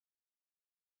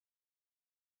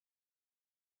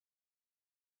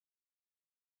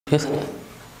ঠিক আছে।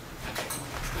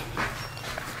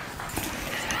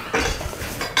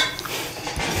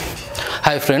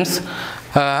 Hi friends,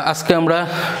 আজকে আমরা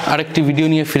আরেকটি ভিডিও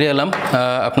নিয়ে ফিরে এলাম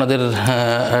আপনাদের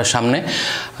সামনে।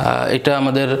 এটা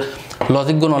আমাদের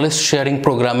লজিক নলেজ শেয়ারিং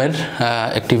প্রোগ্রামের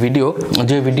একটি ভিডিও,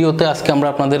 যে ভিডিওতে আজকে আমরা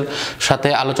আপনাদের সাথে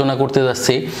আলোচনা করতে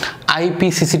যাচ্ছি আইপি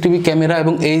সিসিটিভি ক্যামেরা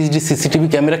এবং এইচডি সিসিটিভি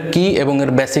ক্যামেরা কি এবং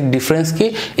এর বেসিক ডিফারেন্স কি,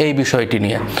 এই বিষয়টি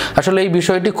নিয়ে। আসলে এই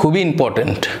বিষয়টি খুবই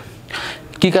ইম্পর্টেন্ট।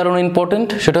 কি কারণে ইম্পর্টেন্ট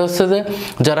সেটা হচ্ছে যে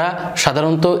যারা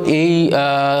সাধারণত এই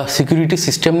সিকিউরিটি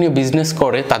সিস্টেম নিয়ে বিজনেস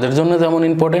করে তাদের জন্য যেমন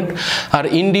ইম্পর্টেন্ট, আর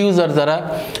ইন্ড ইউজার যারা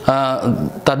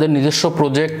তাদের নিজস্ব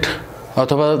প্রজেক্ট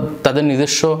অথবা তাদের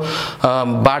নিজস্ব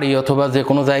বাড়ি অথবা যে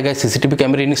কোনো জায়গায় সিসিটিভি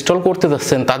ক্যামেরা ইনস্টল করতে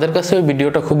যাচ্ছেন তাদের কাছে ওই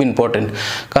ভিডিওটা খুব ইম্পর্টেন্ট।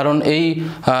 কারণ এই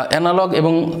অ্যানালগ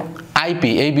এবং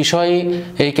আইপি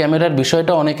এই ক্যামেরার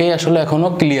বিষয়টা অনেকেই আসলে এখনও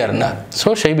ক্লিয়ার না। সো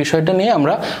সেই বিষয়টা নিয়ে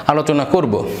আমরা আলোচনা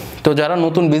করব। তো যারা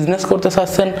নতুন বিজনেস করতে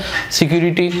চাচ্ছেন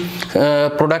সিকিউরিটি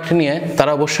প্রোডাক্ট নিয়ে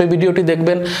তারা অবশ্যই ভিডিওটি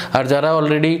দেখবেন, আর যারা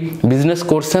অলরেডি বিজনেস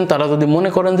করছেন তারা যদি মনে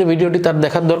করেন যে ভিডিওটি তার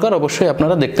দেখার দরকার অবশ্যই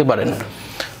আপনারা দেখতে পারেন।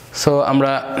 সো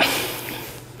আমরা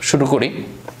শুরু করি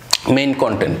মেইন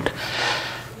কন্টেন্ট।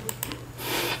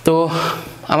 তো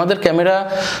আমাদের ক্যামেরা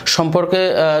সম্পর্কে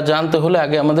জানতে হলে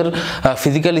আগে আমাদের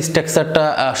ফিজিক্যাল স্ট্রাকচারটা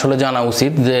আসলে জানা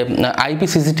উচিত, যে আইপি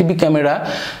সিসিটিভি ক্যামেরা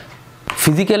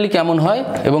ফিজিক্যালি কেমন হয়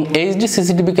এবং এইচডি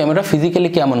সিসিটিভি ক্যামেরা ফিজিক্যালি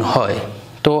কেমন হয়।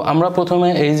 তো আমরা প্রথমে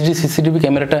এইচডি সিসিটিভি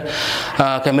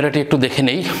ক্যামেরাটি একটু দেখে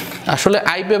নেই। আসলে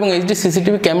আইপি এবং এইচডি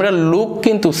সিসিটিভি ক্যামেরার লুক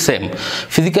কিন্তু সেম,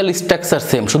 ফিজিক্যাল স্ট্রাকচার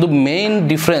সেম, শুধু মেইন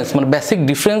ডিফারেন্স মানে বেসিক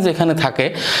ডিফারেন্স এখানে থাকে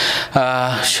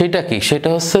সেটা কি, সেটা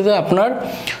হচ্ছে যে আপনার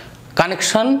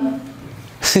কানেকশন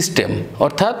সিস্টেম।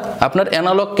 অর্থাৎ আপনার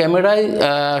অ্যানালগ ক্যামেরায়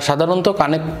সাধারণত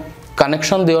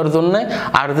কানেকশন দেওয়ার জন্য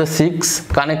RJ6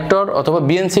 কানেক্টর অথবা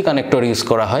BNC কানেক্টর ইউজ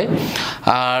করা হয়,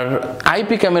 আর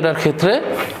আইপি ক্যামেরার ক্ষেত্রে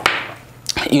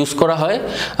ইউজ করা হয়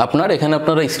আপনার, এখানে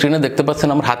আপনারা স্ক্রিনে দেখতে পাচ্ছেন,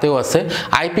 আমার হাতেও আছে,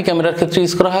 আইপি ক্যামেরার ক্ষেত্রে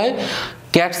ইউজ করা হয়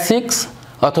CAT6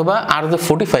 অথবা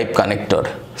RJ45 কানেক্টর।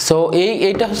 সো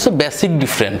এইটা হচ্ছে বেসিক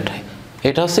ডিফারেন্ট,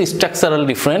 এটা হচ্ছে স্ট্রাকচারাল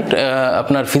ডিফারেন্ট।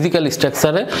 আপনার ফিজিক্যাল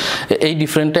স্ট্রাকচারে এই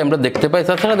ডিফারেন্টটা আমরা দেখতে পাই।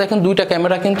 তাছাড়া দেখেন দুইটা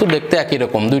ক্যামেরা কিন্তু দেখতে একই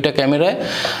রকম, দুইটা ক্যামেরায়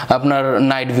আপনার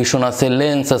নাইট ভিশন আছে,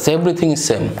 লেন্স আছে, এভরিথিং ইজ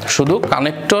সেম, শুধু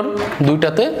কানেক্টর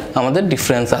দুইটাতে আমাদের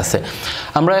ডিফারেন্স আছে।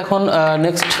 আমরা এখন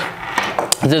নেক্সট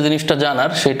যে জিনিসটা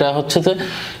জানার সেটা হচ্ছে যে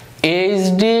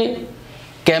এইচডি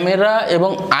ক্যামেরা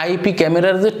এবং আইপি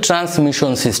ক্যামেরার যে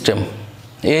ট্রান্সমিশন সিস্টেম,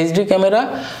 এইচডি ক্যামেরা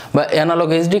বা অ্যানালগ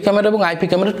এইচডি ক্যামেরা এবং আইপি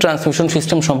ক্যামেরার ট্রান্সমিশন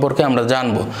সিস্টেম সম্পর্কে আমরা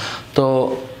জানব। তো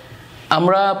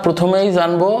আমরা প্রথমেই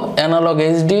জানব অ্যানালগ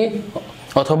এইচডি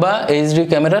অথবা এইচডি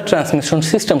ক্যামেরা ট্রান্সমিশন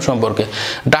সিস্টেম সম্পর্কে।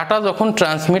 ডাটা যখন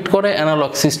ট্রান্সমিট করে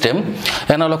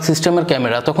অ্যানালগ সিস্টেমের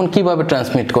ক্যামেরা তখন কিভাবে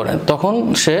ট্রান্সমিট করেন, তখন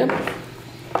সে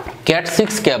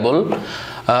CAT6 কেবল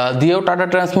দিয়েও ডাটা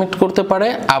ট্রান্সমিট করতে পারে,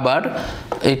 আবার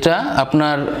এটা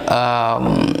আপনার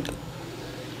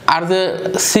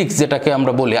RJ6 যেটাকে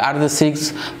আমরা বলি RJ6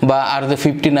 বা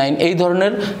RJ59 এই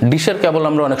ধরনের ডিশের কেবল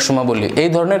আমরা অনেক সময় বলি, এই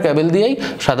ধরনের কেবল দিয়েই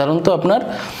সাধারণত আপনার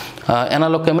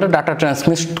অ্যানালগ ক্যামেরা ডাটা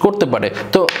ট্রান্সমিট করতে পারে।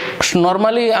 তো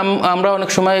নর্মালি আমরা অনেক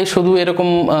সময় শুধু এরকম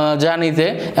জানি যে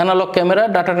অ্যানালগ ক্যামেরা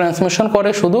ডাটা ট্রান্সমিশন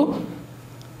করে শুধু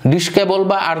ডিশ কেবল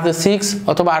বা RJ6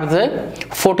 অথবা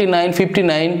RJ49,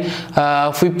 59,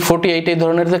 48 এই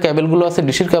ধরনের যে কেবলগুলো আছে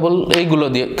ডিশের কেবল এইগুলো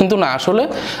দিয়ে, কিন্তু না, আসলে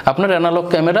আপনার অ্যানালগ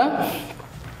ক্যামেরা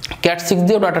CAT6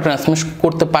 দিয়েও ডাটা ট্রান্সমিট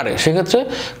করতে পারে, সেক্ষেত্রে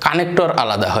কানেক্টর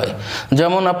আলাদা হয়।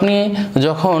 যেমন আপনি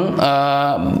যখন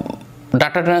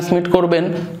ডাটা ট্রান্সমিট করবেন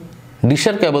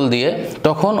ডিশের কেবল দিয়ে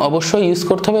তখন অবশ্যই ইউজ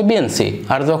করতে হবে BNC,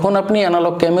 আর যখন আপনি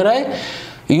অ্যানালগ ক্যামেরায়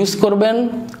ইউজ করবেন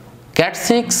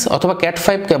CAT6 অথবা CAT5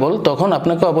 কেবল তখন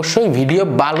আপনাকে অবশ্যই ভিডিও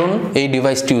বালুন এই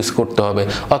ডিভাইসটি ইউজ করতে হবে।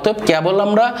 অতএব কেবল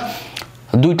আমরা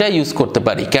দুইটাই ইউজ করতে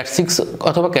পারি, CAT6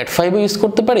 অথবা CAT5 ইউজ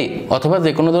করতে পারি অথবা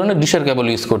যে কোনো ধরনের ডিশের কেবল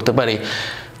ইউজ করতে পারি।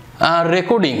 আর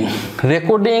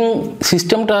রেকর্ডিং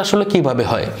সিস্টেমটা আসলে কিভাবে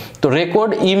হয়, তো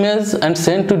record image and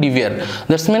send to DVR,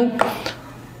 that's mean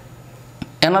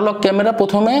analogue camera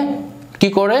প্রথমে কি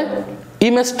করে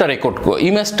ইমেজটা রেকর্ড করে,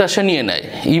 ইমেজটা সে নিয়ে নেয়,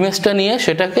 ইমেজটা নিয়ে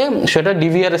সেটা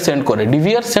ডিভিআরে সেন্ড করে,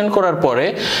 ডিভিআর সেন্ড করার পরে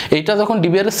এইটা যখন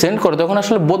ডিভিআরে সেন্ড করে তখন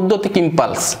আসলে বৈদ্যুতিক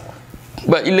ইম্পালস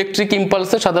বা ইলেকট্রিক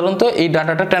ইম্পালসে সাধারণত এই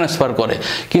ডাটাটা ট্রান্সফার করে।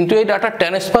 কিন্তু এই ডাটা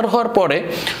ট্রান্সফার হওয়ার পরে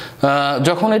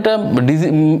যখন এটা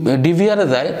ডিভিআরে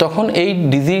যায় তখন এই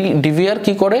ডিভিআর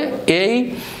কি করে,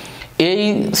 এই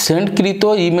সেন্ডকৃত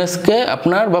ইমেজকে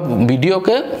আপনার বা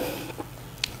ভিডিওকে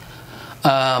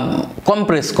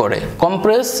কম্প্রেস করে।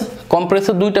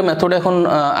 কম্প্রেসের দুইটা মেথড এখন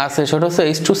আছে, সেটা হচ্ছে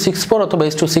H.264 অথবা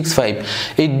H.265।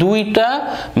 এই দুইটা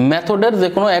মেথডের যে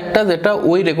কোনো একটা যেটা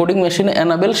ওই রেকর্ডিং মেশিনে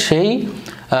এনাবেল,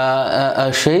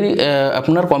 সেই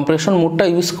আপনার কম্প্রেশন মোডটা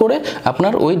ইউজ করে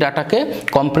আপনার ওই ডাটাকে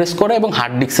কম্প্রেস করে এবং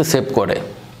হার্ড ডিস্কে সেভ করে।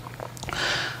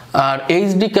 আর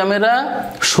এইচডি ক্যামেরা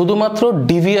শুধুমাত্র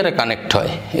ডিভিআরে কানেক্ট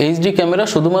হয়। এইচডি ক্যামেরা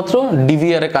শুধুমাত্র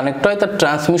ডিভিআরে কানেক্ট হয়। তার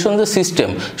ট্রান্সমিশন যে সিস্টেম,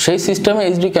 সেই সিস্টেমে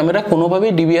এইচডি ক্যামেরা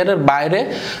কোনোভাবেই ডিভিআরের বাইরে,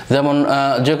 যেমন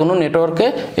যে কোনো নেটওয়ার্কে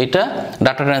এটা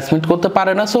ডাটা ট্রান্সমিট করতে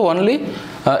পারে না। সো অনলি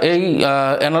এই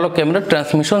অ্যানালগ ক্যামেরার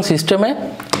ট্রান্সমিশন সিস্টেমে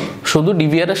শুধু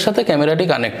ডিভিআরের সাথে ক্যামেরাটি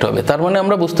কানেক্ট হবে। তার মানে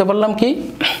আমরা বুঝতে পারলাম কি,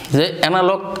 যে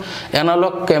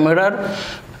অ্যানালগ ক্যামেরার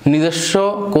নিজস্ব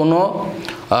কোনো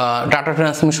ডাটা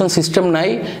ট্রান্সমিশন সিস্টেম নাই।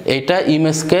 এটা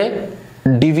ইমেজকে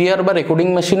ডিভিআর বা রেকর্ডিং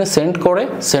মেশিনে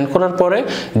সেন্ড করার পরে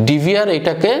ডিভিআর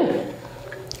এটাকে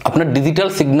আপনার ডিজিটাল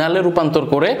সিগন্যালে রূপান্তর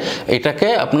করে এটাকে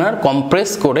আপনার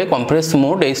কম্প্রেস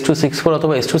মোড H.264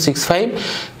 অথবা H.265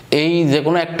 এই যে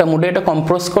কোনো একটা মোডে এটা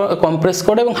কম্প্রেস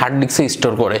করে এবং হার্ড ডিস্কে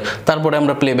স্টোর করে, তারপরে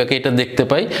আমরা প্লেব্যাকে এটা দেখতে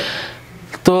পাই।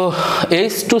 তো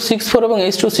H.264 এবং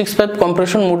H.265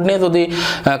 কম্প্রেশন মোড নিয়ে যদি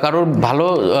কারোর ভালো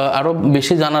আরও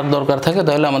বেশি জানার দরকার থাকে,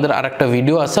 তাহলে আমাদের আরেকটা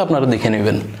ভিডিও আছে, আপনারা দেখে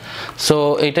নেবেন। সো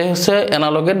এটাই হচ্ছে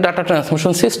অ্যানালগের ডাটা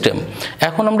ট্রান্সমিশন সিস্টেম।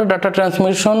 এখন আমরা ডাটা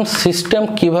ট্রান্সমিশন সিস্টেম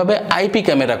কিভাবে আইপি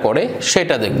ক্যামেরা করে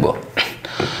সেটা দেখব।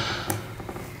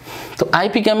 তো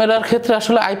আইপি ক্যামেরার ক্ষেত্রে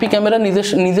আসলে আইপি ক্যামেরা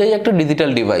নিজেই একটা ডিজিটাল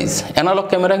ডিভাইস। অ্যানালগ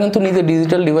ক্যামেরা কিন্তু নিজে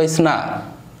ডিজিটাল ডিভাইস না,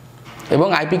 এবং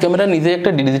আইপি ক্যামেরা নিজেই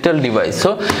একটা digital device.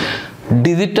 So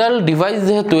digital device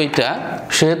যেহেতু এটা,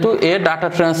 সেহেতু এ ডাটা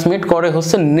ট্রান্সমিট করে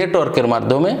হচ্ছে নেটওয়ার্কের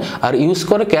মাধ্যমে, আর ইউজ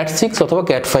করে Cat6 অথবা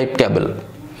Cat5 কেবল।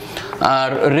 আর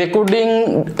রেকর্ডিং,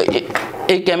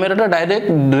 এই ক্যামেরাটা ডাইরেক্ট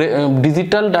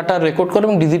ডিজিটাল ডাটা রেকর্ড করে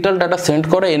এবং ডিজিটাল ডাটা সেন্ড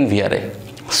করে এনভিআরে।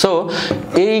 সো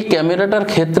এই ক্যামেরাটার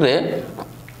ক্ষেত্রে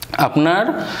আপনার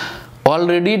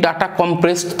অলরেডি ডাটা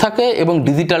কম্প্রেসড থাকে এবং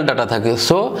ডিজিটাল ডাটা থাকে।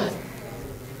 সো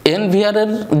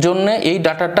এনভিআরের জন্য এই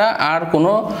ডাটাটা আর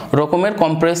কোনো রকমের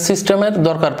কম্প্রেস সিস্টেমের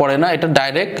দরকার পড়ে না, এটা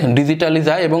ডাইরেক্ট ডিজিটালি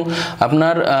যায়। এবং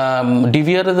আপনার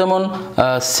ডিভিআরে যেমন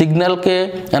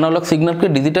অ্যানালগ সিগন্যালকে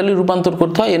ডিজিটালি রূপান্তর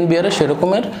করতে হয়, এনভিআরে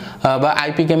সেরকমের বা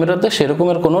আইপি ক্যামেরাতে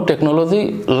সেরকমের কোনো টেকনোলজি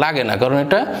লাগে না, কারণ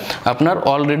এটা আপনার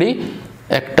অলরেডি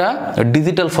একটা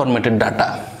ডিজিটাল ফরম্যাটের ডাটা।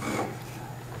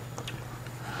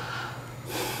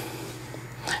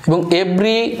 এবং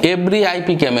এভরি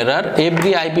আইপি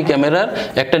ক্যামেরার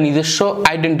একটা নিজস্ব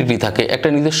আইডেন্টিটি থাকে, একটা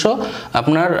নিজস্ব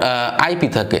আপনার আইপি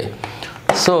থাকে।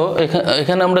 সো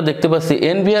এখানে আমরা দেখতে পাচ্ছি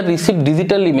NVR receive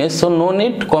digital image, so no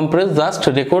need compress, just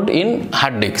record in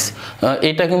hard disk.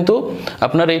 এটা কিন্তু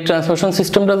আপনার এই ট্রান্সমিশন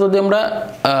সিস্টেমটা যদি আমরা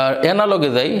অ্যানালগে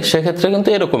যাই, সেক্ষেত্রে কিন্তু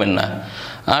এরকমের না।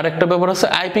 আর একটা ব্যাপার আছে,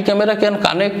 IP camera can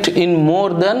connect in more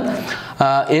than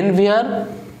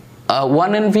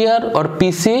one NVR or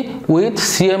PC with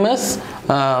CMS,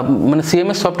 মানে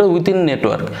CMS সফটওয়্যার উইথিন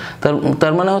নেটওয়ার্ক।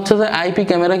 তার মানে হচ্ছে যে আইপি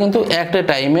ক্যামেরা কিন্তু একটা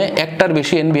টাইমে একটার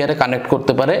বেশি এনভিআরে কানেক্ট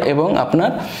করতে পারে, এবং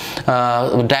আপনার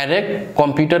ডাইরেক্ট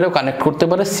কম্পিউটারেও কানেক্ট করতে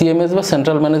পারে CMS বা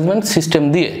সেন্ট্রাল ম্যানেজমেন্ট সিস্টেম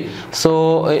দিয়ে। সো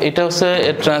এটা হচ্ছে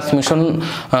transmission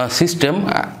system,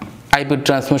 IP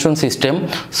transmission system.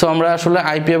 So আমরা আসলে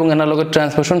আইপি এবং অ্যানালগের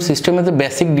ট্রান্সমিশন সিস্টেমে যে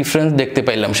বেসিক ডিফারেন্স দেখতে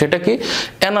পাইলাম, সেটা কি,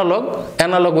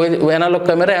 analogue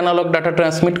camera analogue data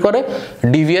transmit করে,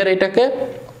 ডিভিআর এটাকে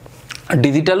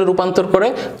ডিজিটালে রূপান্তর করে,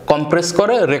 কম্প্রেস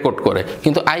করে, রেকর্ড করে।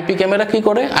 কিন্তু আইপি ক্যামেরা কি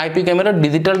করে, IP camera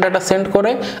digital data send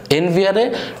করে এনভিআরে,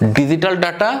 ডিজিটাল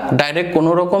ডাটা ডাইরেক্ট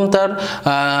কোনো রকম তার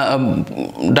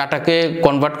ডাটাকে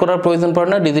কনভার্ট করার প্রয়োজন পড়ে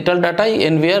না, ডিজিটাল ডাটাই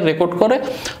এনভিআর রেকর্ড করে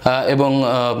এবং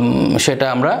সেটা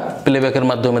আমরা প্লেব্যাকের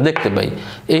মাধ্যমে দেখতে পাই।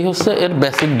 এই হচ্ছে এর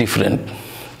বেসিক ডিফারেন্স।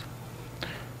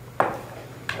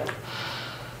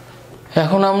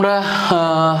 এখন আমরা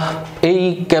এই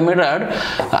ক্যামেরার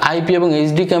আইপি এবং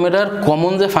এইচডি ক্যামেরার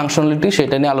কমন যে ফাংশনালিটি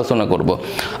সেটা নিয়ে আলোচনা করব।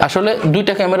 আসলে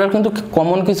দুইটা ক্যামেরার কিন্তু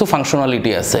কমন কিছু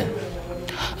ফাংশনালিটি আছে,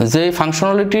 যে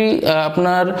ফাংশনালিটি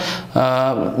আপনার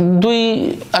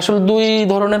দুই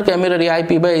ধরনের ক্যামেরারই,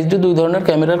 আইপি বা এইচডি দুই ধরনের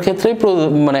ক্যামেরার ক্ষেত্রেই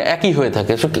মানে একই হয়ে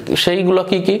থাকে। সেইগুলো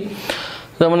কি কি,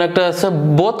 যেমন একটা আছে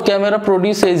both camera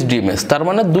produce HD image, তার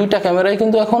মানে দুইটা ক্যামেরাই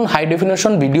কিন্তু এখন হাই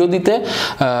ডেফিনেশন ভিডিও দিতে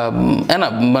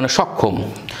মানে সক্ষম।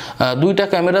 দুইটা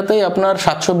ক্যামেরাতেই আপনার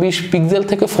 720 পিক্সেল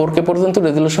থেকে 4K পর্যন্ত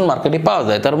রেজুলেশন মার্কেটে পাওয়া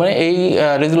যায়। তার মানে এই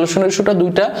রেজুলেশন ইস্যুটা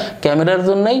দুইটা ক্যামেরার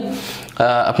জন্যই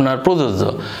আপনার প্রযোজ্য।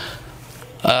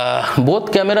 Both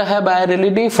camera have I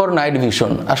LED for night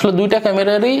vision. আসলে দুইটা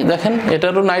ক্যামেরারই দেখেন,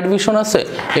 এটারও নাইট ভিশন আছে,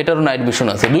 এটারও নাইট ভিশন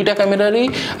আছে, দুইটা ক্যামেরারই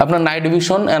আপনার নাইট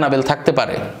ভিশন এনাবেল থাকতে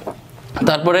পারে।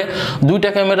 তারপরে দুইটা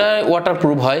ক্যামেরায়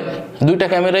ওয়াটারপ্রুফ হয়, দুইটা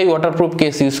ক্যামেরায় ওয়াটারপ্রুফ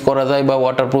কেস ইউজ করা যায় বা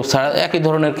ওয়াটারপ্রুফ ছাড়া একই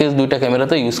ধরনের কেস দুইটা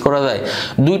ক্যামেরাতে ইউজ করা যায়।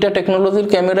 দুইটা টেকনোলজির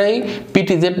ক্যামেরায়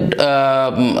পিটিজেড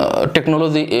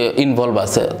টেকনোলজি ইনভলভ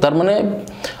আছে। তার মানে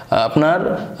আপনার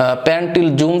প্যান টিল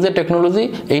জুম যে টেকনোলজি,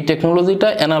 এই টেকনোলজিটা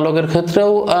অ্যানালগের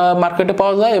ক্ষেত্রেও মার্কেটে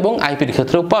পাওয়া যায় এবং আইপির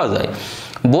ক্ষেত্রেও পাওয়া যায়।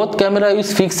 Both camera use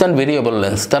fix and variable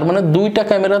lens, তার মানে দুইটা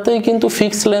ক্যামেরাতেই কিন্তু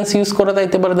ফিক্স লেন্স ইউজ করা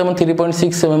যাইতে পারে, যেমন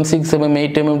 3.6mm, 6mm,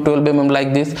 8mm, 12mm like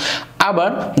this.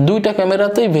 আবার দুইটা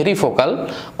ক্যামেরাতেই ভেরি ফোকাল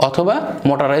অথবা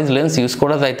মোটরাইজ লেন্স ইউজ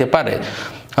করা যাইতে পারে।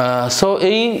 সো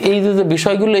এই যে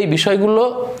বিষয়গুলো, এই বিষয়গুলো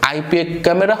আইপি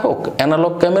ক্যামেরা হোক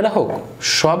অ্যানালগ ক্যামেরা হোক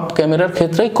সব ক্যামেরার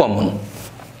ক্ষেত্রেই কমন।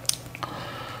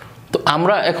 তো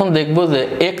আমরা এখন দেখব যে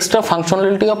extra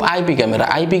functionality of IP camera.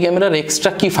 IP ক্যামেরার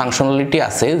এক্সট্রা কি ফাংশনালিটি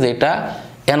আছে যেটা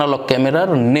অ্যানালগ ক্যামেরার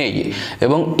নেই,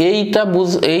 এবং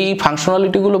এই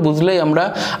ফাংশনালিটিগুলো বুঝলেই আমরা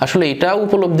আসলে এটাও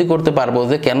উপলব্ধি করতে পারবো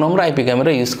যে কেন আমরা আইপি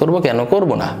ক্যামেরা ইউজ করব, কেন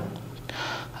করব না।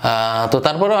 তো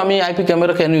তারপরেও আমি আইপি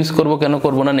ক্যামেরা কেন ইউজ করব, কেন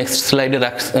করব না, নেক্সট স্লাইডে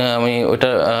আমি ওটা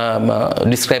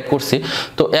ডিসক্রাইব করছি।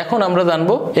 তো এখন আমরা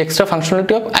জানবো extra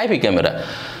functionality of IP camera.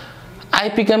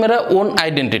 IP camera on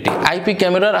identity. IP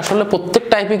ক্যামেরার আসলে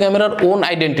প্রত্যেকটা আইপি ক্যামেরার ওন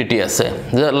আইডেন্টিটি আছে,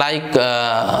 যে লাইক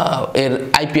এর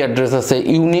আইপি অ্যাড্রেস আছে,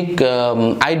 ইউনিক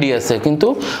আইডি আছে, কিন্তু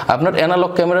আপনার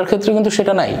অ্যানালগ ক্যামেরার ক্ষেত্রে কিন্তু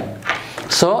সেটা নাই।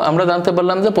 সো আমরা জানতে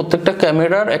পারলাম যে প্রত্যেকটা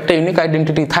ক্যামেরার একটা ইউনিক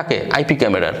আইডেন্টিটি থাকে আইপি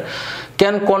ক্যামেরার।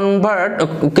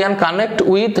 Can connect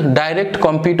with direct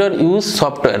computer use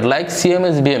software like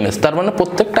CMS BMS. তার মানে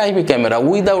প্রত্যেকটা আইপি ক্যামেরা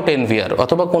উইদাউট এনভিআর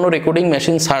অথবা কোনো রেকর্ডিং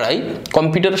মেশিন ছাড়াই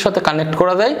কম্পিউটারের সাথে কানেক্ট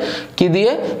করা যায় কি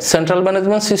দিয়ে, সেন্ট্রাল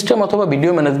ম্যানেজমেন্ট সিস্টেম অথবা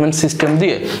ভিডিও ম্যানেজমেন্ট সিস্টেম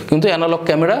দিয়ে, কিন্তু অ্যানালগ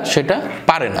ক্যামেরা সেটা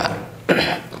পারে না।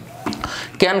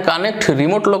 Can connect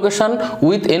remote location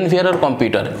with NVR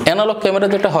computer. Analogue camera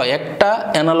যেটা হয়, একটা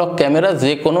অ্যানালগ ক্যামেরা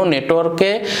যে কোনো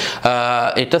নেটওয়ার্কে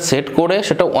এটা সেট করে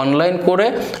সেটা অনলাইন করে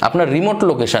আপনার রিমোট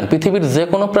লোকেশন পৃথিবীর যে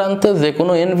কোনো প্রান্তে যে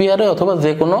কোনো এনভিআরে অথবা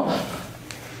যে কোনো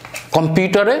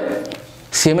কম্পিউটারে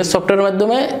সিএমএস সফটওয়্যারের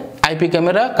মাধ্যমে আইপি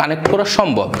ক্যামেরা কানেক্ট করা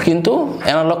সম্ভব, কিন্তু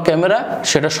অ্যানালগ ক্যামেরা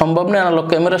সেটা সম্ভব না। অ্যানালগ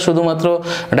ক্যামেরা শুধুমাত্র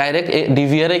ডাইরেক্ট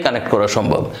ডিভিআরেই কানেক্ট করা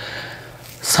সম্ভব।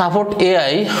 Support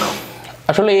AI.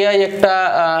 আসলে এআই একটা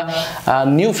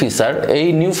নিউ ফিচার। এই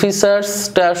নিউ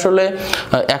ফিচার্সটা আসলে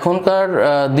এখনকার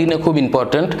দিনে খুব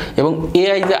ইম্পর্টেন্ট, এবং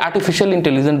এআই যে আর্টিফিশিয়াল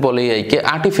ইন্টেলিজেন্স বলে এআইকে,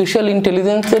 আর্টিফিশিয়াল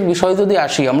ইন্টেলিজেন্সের বিষয় যদি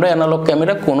আসি, আমরা অ্যানালগ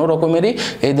ক্যামেরা কোনো রকমেরই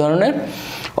এই ধরনের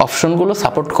অপশনগুলো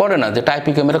সাপোর্ট করে না যেটা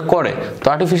আইপি ক্যামেরা করে। তো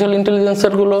আর্টিফিশিয়াল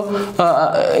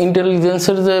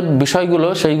ইন্টেলিজেন্সের যে বিষয়গুলো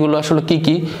সেইগুলো আসলে কি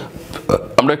কি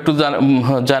আমরা একটু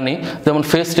জানি, যেমন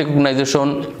face recognition,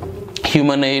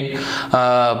 humanoid,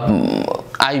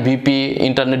 আইভিপি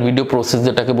internet video process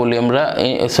যেটাকে বলি আমরা,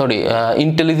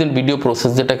 ইন্টেলিজেন্ট ভিডিও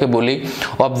প্রসেস যেটাকে বলি,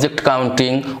 object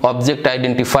counting, object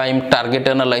identifying, target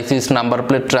analysis, number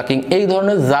plate tracking, এই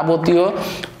ধরনের যাবতীয়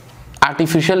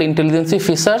আর্টিফিশিয়াল ইন্টেলিজেন্সি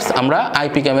ফিচার্স আমরা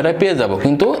আইপি ক্যামেরায় পেয়ে যাব,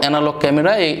 কিন্তু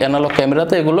অ্যানালগ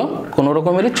ক্যামেরাতে এগুলো কোনো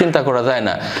রকমেরই চিন্তা করা যায়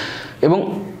না। এবং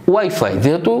ওয়াইফাই,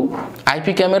 যেহেতু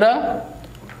আইপি ক্যামেরা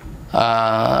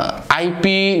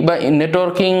আইপি বা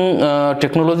নেটওয়ার্কিং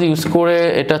টেকনোলজি ইউজ করে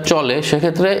এটা চলে,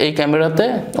 সেক্ষেত্রে এই ক্যামেরাতে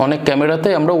অনেক ক্যামেরাতে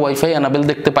আমরা ওয়াইফাই অ্যানাবেল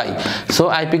দেখতে পাই। সো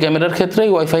আইপি ক্যামেরার ক্ষেত্রেই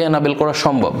ওয়াইফাই অ্যানাবেল করা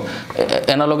সম্ভব,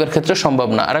 অ্যানালগের ক্ষেত্রে সম্ভব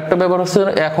না। আরেকটা ব্যাপার হচ্ছে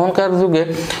এখনকার যুগে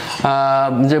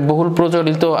যে বহুল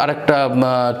প্রচলিত আরেকটা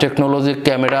টেকনোলজি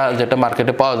ক্যামেরা যেটা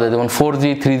মার্কেটে পাওয়া যায়, যেমন 4G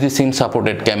 3G SIM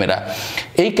supported camera,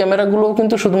 এই ক্যামেরাগুলোও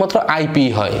কিন্তু শুধুমাত্র আইপি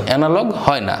হয়, অ্যানালগ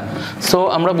হয় না। সো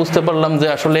আমরা বুঝতে পারলাম যে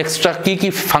আসলে এক্সট্রা কি কি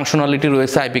ফাংশনালিটি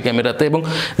রয়েছে আইপি ক্যামেরাতে, এবং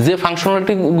যে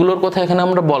ফাংশনালিটিগুলোর কথা এখানে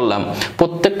আমরা বললাম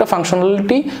প্রত্যেকটা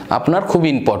ফাংশনালিটি আপনার খুব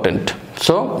ইম্পর্টেন্ট।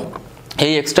 সো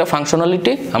এই এক্সট্রা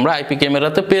ফাংশনালিটি আমরা আইপি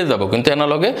ক্যামেরাতে পেয়ে যাব, কিন্তু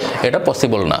অ্যানালগে এটা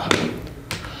পসিবল না।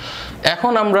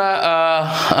 এখন আমরা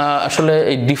আসলে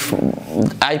এই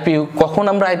কখন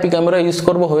আমরা আইপি ক্যামেরা ইউজ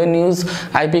করব, হোয়েন ইউজ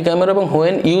আইপি ক্যামেরা এবং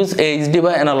হোয়েন ইউজ এইচডি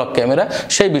বা অ্যানালগ ক্যামেরা,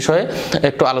 সেই বিষয়ে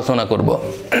একটু আলোচনা করব,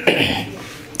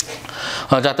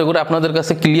 যাতে করে আপনাদের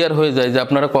কাছে ক্লিয়ার হয়ে যায় যে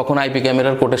আপনারা কখন আইপি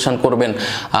ক্যামেরার কোটেশন করবেন,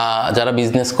 যারা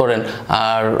বিজনেস করেন,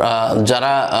 আর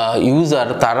যারা ইউজার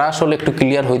তারা আসলে একটু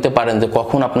ক্লিয়ার হইতে পারেন যে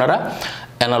কখন আপনারা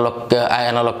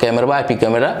অ্যানালগ ক্যামেরা বা আইপি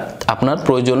ক্যামেরা আপনার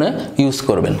প্রয়োজনে ইউজ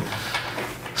করবেন।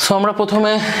 সো আমরা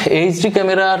প্রথমে এইচডি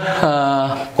ক্যামেরার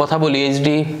কথা বলি,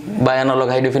 এইচডি বা অ্যানালগ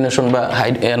হাই ডেফিনেশন বা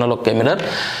অ্যানালগ ক্যামেরার।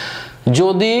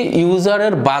 যদি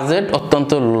ইউজারের বাজেট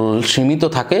অত্যন্ত সীমিত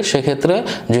থাকে, সেক্ষেত্রে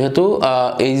যেহেতু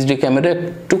এইচডি ক্যামেরা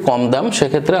একটু কম দাম,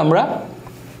 সেক্ষেত্রে আমরা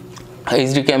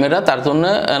এইচডি ক্যামেরা তার জন্য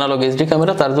অ্যানালগ এইচডি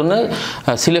ক্যামেরা তার জন্য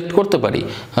সিলেক্ট করতে পারি।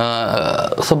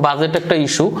 সো বাজেট একটা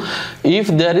issue. If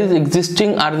there is existing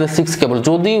RJ6 কেবল,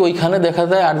 যদি ওইখানে দেখা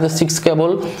যায় RJ6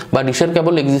 কেবল বা ডিশের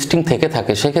কেবল এক্সিস্টিং থেকে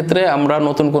থাকে, সেক্ষেত্রে আমরা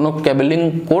নতুন কোনো কেবলিং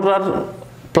করার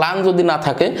প্ল্যান যদি না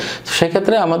থাকে,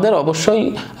 সেক্ষেত্রে আমাদের অবশ্যই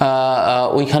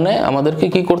ওইখানে আমাদেরকে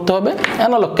কি করতে হবে,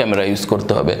 অ্যানালগ ক্যামেরা ইউজ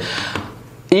করতে হবে।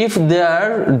 If there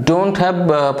don't have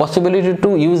possibility to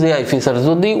use AI feature,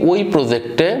 যদি ওই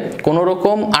প্রজেক্টে কোনো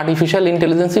রকম আর্টিফিশিয়াল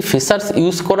ইন্টেলিজেন্সি ফিচার্স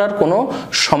ইউজ করার কোনো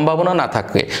সম্ভাবনা না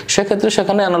থাকে, সেক্ষেত্রে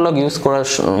সেখানে অ্যানালগ ইউজ করা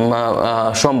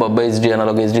সম্ভব বা এইচডি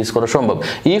অ্যানালগ এইচডি ইউজ করা সম্ভব।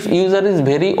 If user is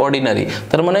very ordinary,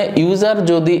 তার মানে ইউজার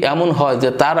যদি এমন হয় যে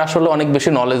তার আসলে অনেক বেশি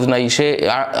নলেজ নাই, সে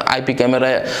আইপি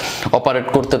ক্যামেরায় অপারেট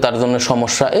করতে তার জন্য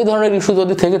সমস্যা, এই ধরনের ইস্যু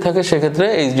যদি থেকে থাকে, সেক্ষেত্রে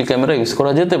এইচডি ক্যামেরা ইউজ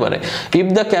করা যেতে পারে। If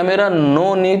the camera no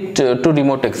need to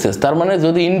remote access, তার মানে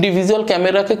যদি ইন্ডিভিজুয়াল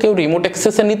ক্যামেরাকে কেউ রিমোট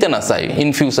অ্যাক্সেসে নিতে না চায় ইন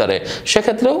ফিউচারে,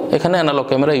 সেক্ষেত্রেও এখানে অ্যানালগ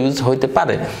ক্যামেরা ইউজ হইতে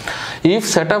পারে। If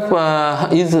setup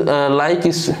is like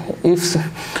if,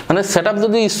 মানে সেটআপ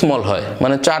যদি স্মল হয়,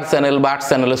 মানে 4 চ্যানেল বা 8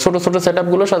 চ্যানেলের ছোট ছোট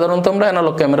সেটআপগুলো সাধারণত আমরা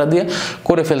অ্যানালগ ক্যামেরা দিয়ে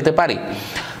করে ফেলতে পারি।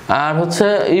 আর হচ্ছে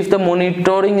if the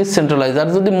monitoring is centralise, আর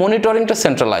যদি মনিটরিংটা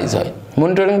সেন্ট্রালাইজ হয়,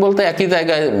 মনিটরিং বলতে একই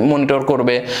জায়গায় মনিটর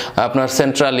করবে আপনার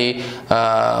সেন্ট্রালি,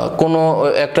 কোনো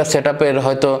একটা সেটআপের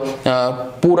হয়তো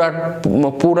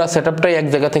পুরা সেটআপটাই এক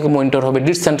জায়গা থেকে মনিটর হবে,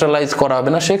 ডিসেন্ট্রালাইজ করা হবে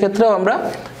না, সেক্ষেত্রেও আমরা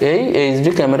এই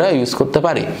এইচডি ক্যামেরা ইউজ করতে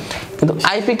পারি। কিন্তু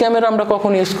আইপি ক্যামেরা আমরা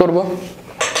কখন ইউজ করব?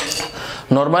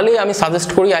 নর্মালি আমি সাজেস্ট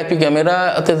করি আইপি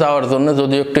ক্যামেরাতে যাওয়ার জন্য,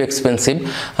 যদিও একটু এক্সপেন্সিভ,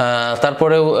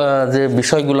 তারপরেও যে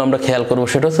বিষয়গুলো আমরা খেয়াল করবো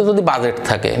সেটা হচ্ছে যদি বাজেট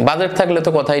থাকে, বাজেট থাকলে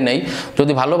তো কথাই নাই,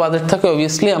 যদি ভালো বাজেট থাকে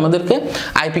অবভিয়াসলি আমাদেরকে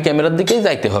আইপি ক্যামেরার দিকেই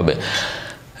যাইতে হবে।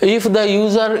 If the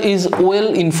user is well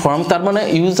inform, তার মানে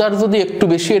ইউজার যদি একটু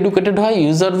বেশি এডুকেটেড হয়,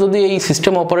 ইউজার যদি এই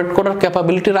সিস্টেম অপারেট করার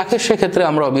ক্যাপাবিলিটি রাখে, সেক্ষেত্রে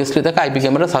আমরা অবভিয়াসলি তাকে আইপি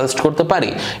ক্যামেরা সাজেস্ট করতে পারি।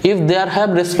 If there have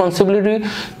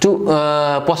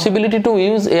possibility to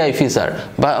use AI feature,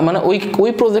 বা মানে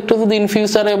ওই প্রজেক্টে যদি ইন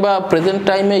ফিউচারে বা প্রেজেন্ট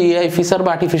টাইমে AI ফিচার বা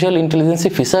আর্টিফিশিয়াল ইন্টেলিজেন্সি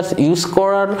ফিচার ইউজ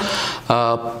করার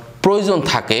প্রয়োজন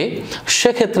থাকে,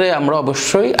 সেক্ষেত্রে আমরা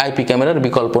অবশ্যই আইপি ক্যামেরার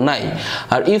বিকল্প নাই।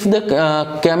 আর if the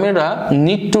camera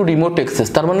need to remote access,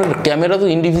 তার মানে ক্যামেরা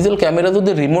যদি ইন্ডিভিজুয়াল ক্যামেরা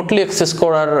যদি রিমোটলি অ্যাক্সেস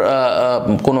করার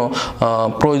কোনো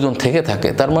প্রয়োজন থেকে থাকে,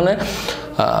 তার মানে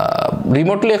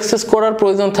রিমোটলি অ্যাক্সেস করার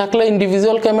প্রয়োজন থাকলে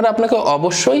ইন্ডিভিজুয়াল ক্যামেরা আপনাকে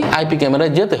অবশ্যই আইপি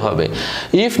ক্যামেরায় যেতে হবে।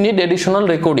 If need additional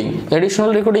recording,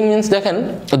 additional recording means দেখেন,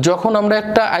 যখন আমরা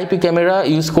একটা আইপি ক্যামেরা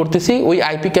ইউজ করতেছি, ওই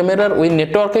আইপি ক্যামেরার ওই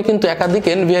নেটওয়ার্কে কিন্তু একাধিক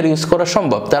এনভিআর ইউজ করা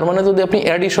সম্ভব। তার মানে যদি আপনি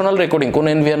এডিশনাল রেকর্ডিং, কোনো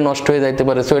এনভিআর নষ্ট হয়ে যাইতে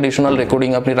পারে, সো এডিশনাল রেকর্ডিং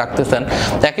আপনি রাখতে চান,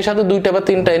 একই সাথে 2টা বা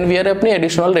 3টা এনভিআর আপনি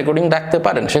এডিশনাল রেকর্ডিং রাখতে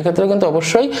পারেন, সেক্ষেত্রে কিন্তু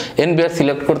অবশ্যই এনভিআর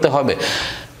সিলেক্ট করতে হবে।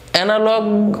 অ্যানালগ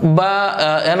বা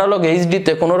অ্যানালগ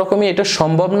এইচডিতে কোনো রকমই এটা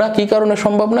সম্ভব না। কি কারণে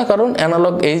সম্ভব না? কারণ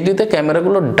অ্যানালগ এইচডিতে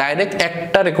ক্যামেরাগুলো ডাইরেক্ট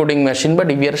একটা রেকর্ডিং মেশিন বা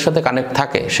ডিভিআর এর সাথে কানেক্ট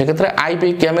থাকে, সেক্ষেত্রে আইপি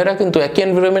ক্যামেরা কিন্তু একই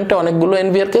এনভায়রনমেন্টে অনেকগুলো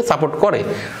এনভিআরকে সাপোর্ট করে।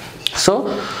 সো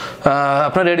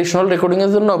আপনার এডিশনাল রেকর্ডিং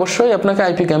এর জন্য অবশ্যই আপনাকে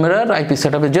আইপি ক্যামেরার আইপি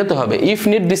সেটআপে যেতে হবে। If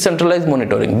need decentralise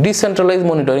monitoring, decentralise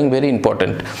monitoring very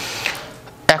important.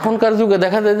 এখনকার যুগে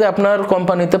দেখা যায় যে আপনার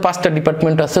কোম্পানিতে 5টা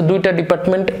ডিপার্টমেন্ট আছে, 2টা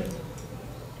ডিপার্টমেন্ট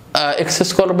অ্যাক্সেস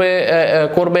করবে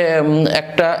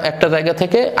একটা জায়গা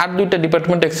থেকে, আর 2টা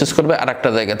ডিপার্টমেন্ট অ্যাক্সেস করবে আর একটা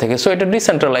জায়গা থেকে, সো এটা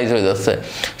ডিসেন্ট্রালাইজ হয়ে যাচ্ছে।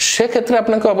 সেক্ষেত্রে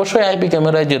আপনাকে অবশ্যই আইপি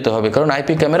ক্যামেরায় যেতে হবে, কারণ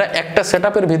আইপি ক্যামেরা একটা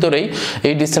সেটআপের ভিতরেই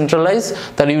এই ডিসেন্ট্রালাইজ,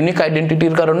 তার ইউনিক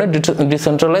আইডেন্টিটির কারণে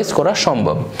ডিসেন্ট্রালাইজ করা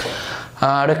সম্ভব।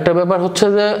 আর একটা ব্যাপার হচ্ছে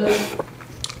যে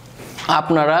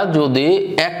আপনারা যদি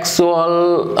অ্যাকচুয়াল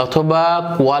অথবা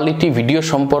কোয়ালিটি ভিডিও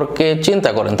সম্পর্কে চিন্তা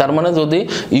করেন, তার মানে যদি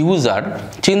ইউজার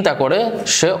চিন্তা করে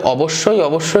সে অবশ্যই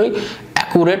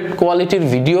অ্যাকুরেট কোয়ালিটির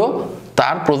ভিডিও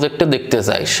তার প্রজেক্টে দেখতে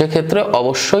চায়, সেক্ষেত্রে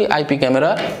অবশ্যই আইপি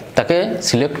ক্যামেরা তাকে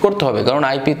সিলেক্ট করতে হবে, কারণ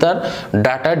আইপি তার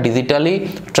ডাটা ডিজিটালি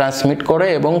ট্রান্সমিট করে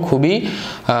এবং খুবই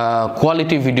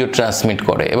কোয়ালিটি ভিডিও ট্রান্সমিট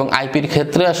করে। এবং আইপির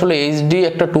ক্ষেত্রে আসলে এইচডি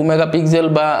একটা 2 মেগাপিক্সেল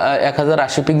বা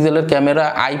 1080 পিক্সেলের ক্যামেরা,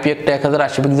 আইপি একটা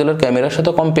 1080 পিক্সেলের ক্যামেরার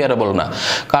সাথে কম্পেয়ারেবল না।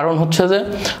 কারণ হচ্ছে যে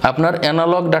আপনার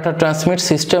অ্যানালগ ডাটা ট্রান্সমিট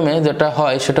সিস্টেমে যেটা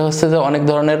হয় সেটা হচ্ছে যে অনেক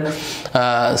ধরনের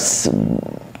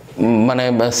মানে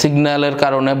সিগন্যালের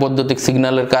কারণে, বৈদ্যুতিক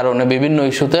সিগন্যালের কারণে বিভিন্ন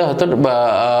ইস্যুতে হয়তো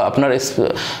আপনার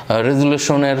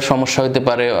রেজুলেশনের সমস্যা হতে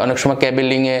পারে, অনেক সময়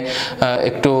ক্যাবেলিংয়ে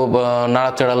একটু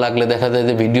নাড়াচাড়া লাগলে দেখা যায়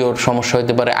যে ভিডিওর সমস্যা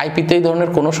হতে পারে। আইপিতে এই ধরনের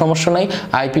কোনো সমস্যা নাই,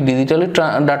 আইপি ডিজিটালি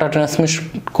ডাটা ট্রান্সমিট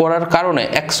করার কারণে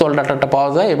অ্যাকচুয়াল ডাটাটা পাওয়া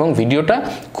যায় এবং ভিডিওটা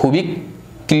খুবই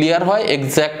ক্লিয়ার হয়,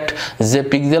 এক্স্যাক্ট যে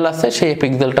পিক্সেল আছে সেই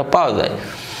পিক্সেলটা পাওয়া যায়।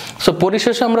 সো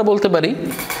পরিশেষে আমরা বলতে পারি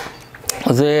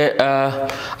যে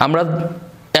আমরা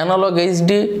অ্যানালগ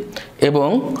এইচডি এবং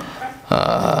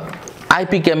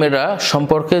আইপি ক্যামেরা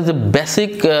সম্পর্কে যে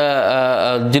বেসিক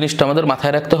জিনিসটা আমাদের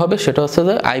মাথায় রাখতে হবে সেটা হচ্ছে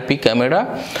যে আইপি ক্যামেরা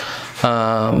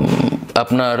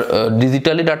আপনার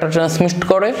ডিজিটালি ডাটা ট্রান্সমিট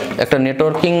করে একটা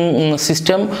নেটওয়ার্কিং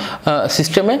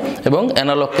সিস্টেমে এবং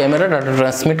অ্যানালগ ক্যামেরা ডাটা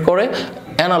ট্রান্সমিট করে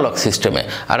অ্যানালগ সিস্টেমে।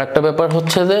 আর একটা ব্যাপার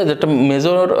হচ্ছে যে যেটা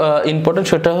মেজর ইম্পর্টেন্ট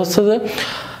সেটা হচ্ছে যে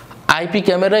আইপি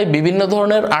ক্যামেরায় বিভিন্ন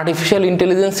ধরনের আর্টিফিশিয়াল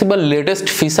ইন্টেলিজেন্স বা লেটেস্ট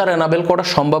ফিচার এনাবেল করা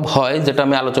সম্ভব হয়, যেটা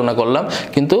আমি আলোচনা করলাম,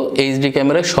 কিন্তু এইচডি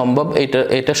ক্যামেরায়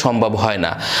এটা সম্ভব হয়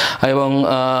না। এবং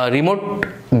রিমোট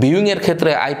ভিউইংয়ের ক্ষেত্রে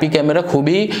আইপি ক্যামেরা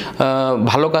খুবই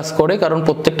ভালো কাজ করে, কারণ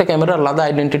প্রত্যেকটা ক্যামেরার আলাদা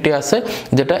আইডেন্টিটি আছে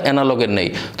যেটা অ্যানালগের নেই।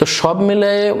 তো সব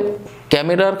মিলে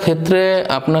ক্যামেরার ক্ষেত্রে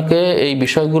আপনাকে এই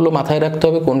বিষয়গুলো মাথায় রাখতে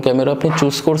হবে কোন ক্যামেরা আপনি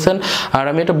চুজ করছেন। আর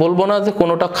আমি এটা বলবো না যে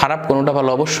কোনোটা খারাপ কোনোটা ভালো,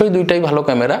 অবশ্যই দুইটাই ভালো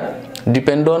camera,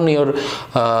 depend on your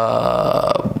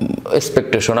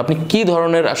expectation, আপনি কি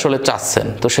ধরনের আসলে চাচ্ছেন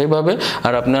তো সেইভাবে।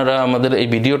 আর আপনারা আমাদের এই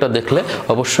ভিডিওটা দেখলে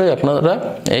অবশ্যই আপনারা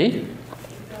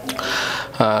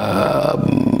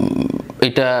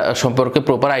এটা সম্পর্কে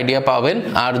প্রপার আইডিয়া পাবেন।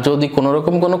 আর যদি কোনো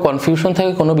রকম কোনো কনফিউশন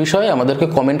থাকে কোনো বিষয়ে আমাদেরকে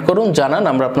কমেন্ট করুন, জানান,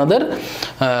 আমরা আপনাদের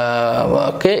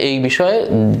কে এই বিষয়ে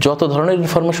যত ধরনের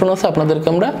ইনফরমেশন আছে আপনাদেরকে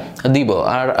আমরা দিব।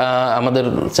 আর আমাদের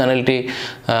চ্যানেলটি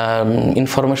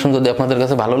ইনফরমেশন যদি আপনাদের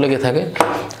কাছে ভালো লেগে থাকে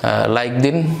লাইক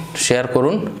দিন, শেয়ার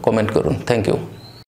করুন, কমেন্ট করুন। Thank you.